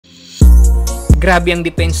Grabe ang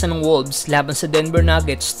depensa ng Wolves laban sa Denver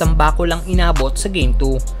Nuggets, tambako lang inabot sa Game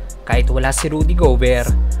 2 kahit wala si Rudy Gobert.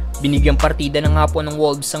 Binigyang partida ng hapon ng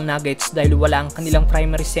Wolves ang Nuggets dahil wala ang kanilang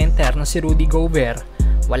primary center na si Rudy Gobert.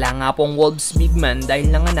 Wala nga po ang Wolves big man dahil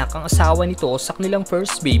nanganak ang asawa nito sa kanilang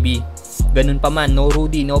first baby. Ganun pa man, no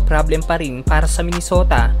Rudy, no problem pa rin para sa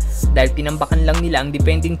Minnesota dahil tinambakan lang nila ang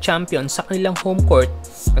defending champion sa kanilang home court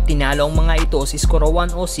at tinalo ang mga ito sa skoro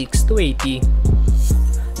 106-80.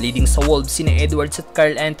 Leading sa Wolves sina Edwards at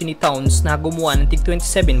Karl Anthony Towns na gumawa ng tig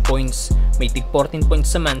 27 points. May tig 14 points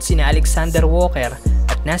naman sina Alexander Walker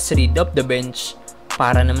at Nasrid off the bench.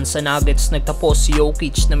 Para naman sa Nuggets, nagtapos si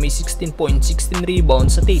Jokic na may 16 points, 16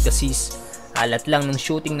 rebounds at 8 assists. Alat lang ng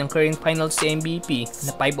shooting ng current finals MVP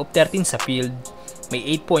na 5 of 13 sa field. May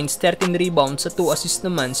 8 points, 13 rebounds at 2 assists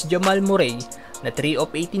naman si Jamal Murray na 3 of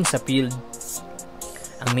 18 sa field.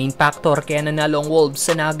 Ang main factor kaya nanalo ang Wolves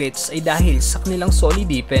sa Nuggets ay dahil sa kanilang solid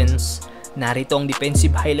defense. Narito ang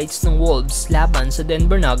defensive highlights ng Wolves laban sa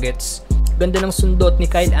Denver Nuggets. Ganda ng sundot ni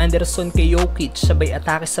Kyle Anderson kay Jokic sabay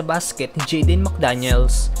atake sa basket ni Jaden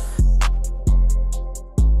McDaniels.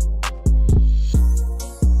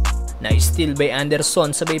 Na-steal by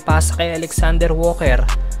Anderson sabay pasa kay Alexander Walker.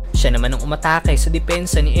 Siya naman ang umatake sa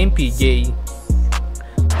depensa ni MPJ.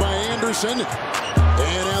 By Anderson.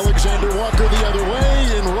 And Alexander Walker the other way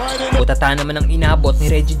and right in. Butata naman ang inabot ni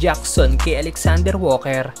Reggie Jackson kay Alexander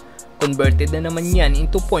Walker. Converted na naman yan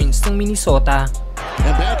into points ng Minnesota.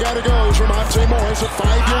 And back out it goes from Morris, a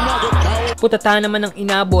 5-year nugget. Butata naman ang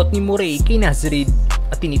inabot ni Murray kay Nasrid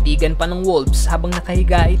at tinitigan pa ng Wolves habang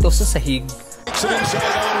nakahiga ito sa sahig.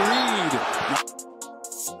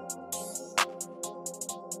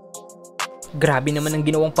 Grabe naman ang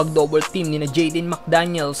ginawang pag-double team ni na Jaden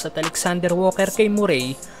McDaniels at Alexander Walker kay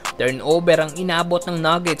Murray. Turnover ang inabot ng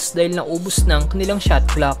Nuggets dahil naubos na ang kanilang shot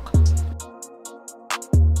clock.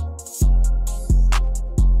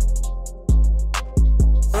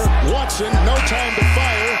 No time to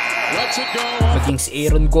fire. Lets it go. Maging si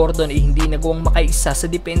Aaron Gordon ay hindi nagawang makaisa sa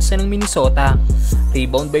depensa ng Minnesota.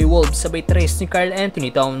 Rebound by Wolves sabay tres ni Karl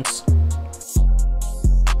Anthony Towns.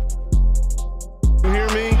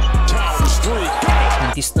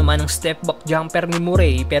 Mintis naman ang step back jumper ni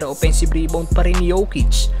Murray pero offensive rebound pa rin ni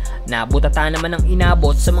Jokic. Nabutata naman ang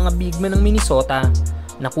inabot sa mga big man ng Minnesota.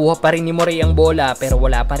 Nakuha pa rin ni Murray ang bola pero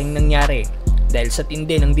wala pa rin nangyari dahil sa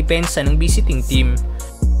tindi ng depensa ng visiting team.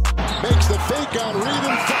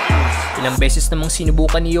 Ilang beses namang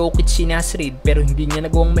sinubukan ni Jokic si Nasrid pero hindi niya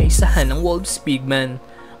nagawang maisahan ang Wolves big man.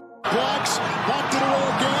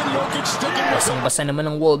 Basang-basa naman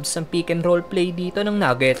ng Wolves ang pick and roll play dito ng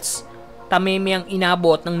Nuggets. Tameme ang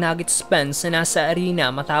inabot ng Nuggets fans na nasa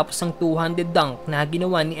arena matapos ang 200 dunk na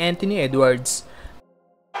ginawa ni Anthony Edwards.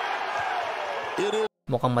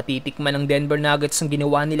 Mukhang matitikman ng Denver Nuggets ang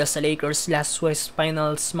ginawa nila sa Lakers last West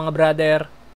Finals, mga brother.